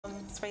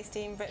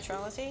Spaceteam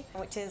Virtuality,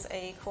 which is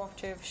a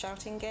cooperative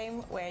shouting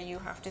game where you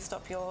have to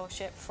stop your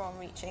ship from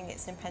reaching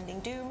its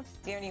impending doom.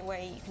 The only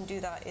way you can do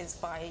that is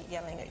by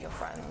yelling at your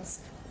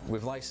friends.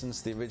 We've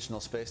licensed the original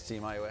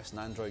Spaceteam iOS and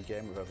Android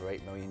game with over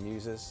 8 million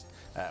users,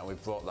 and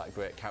we've brought that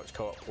great couch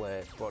co-op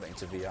play, brought it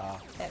into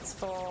VR. It's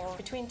for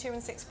between 2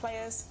 and 6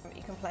 players.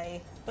 You can play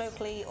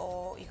locally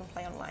or you can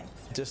play online.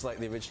 Just like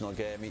the original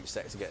game, each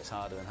sector gets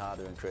harder and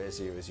harder and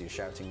crazier as you're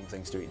shouting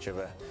things to each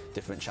other,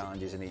 different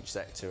challenges in each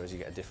sector as you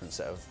get a different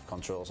set of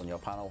controls on your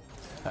panel.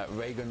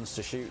 Ray guns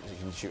to shoot, you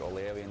can shoot all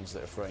the aliens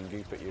that are throwing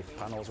goop at your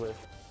panels with.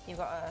 You've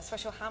got a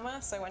special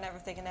hammer, so when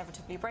everything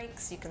inevitably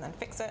breaks, you can then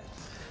fix it.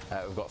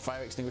 We've got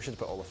fire extinguishers to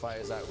put all the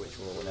fires out, which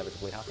will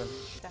inevitably happen.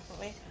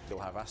 Definitely. You'll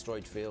have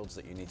asteroid fields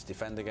that you need to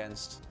defend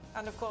against.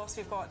 And of course,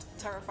 we've got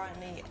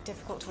terrifyingly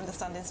difficult to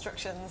understand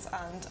instructions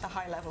and a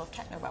high level of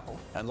technobabble.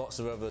 And lots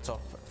of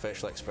over-the-top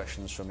facial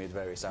expressions from your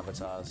various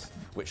avatars,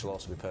 which will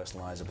also be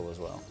personalisable as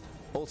well.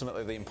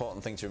 Ultimately, the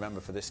important thing to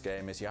remember for this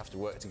game is you have to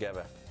work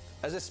together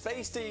as a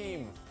space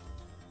team!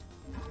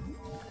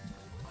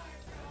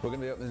 We're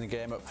going to be opening the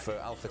game up for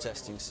alpha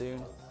testing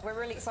soon. We're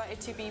really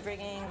excited to be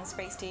bringing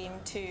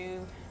Spaceteam to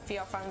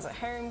VR fans at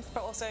home,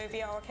 but also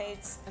VR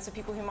arcades, so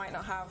people who might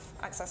not have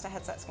access to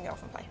headsets can go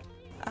off and play.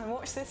 And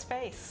watch this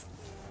space.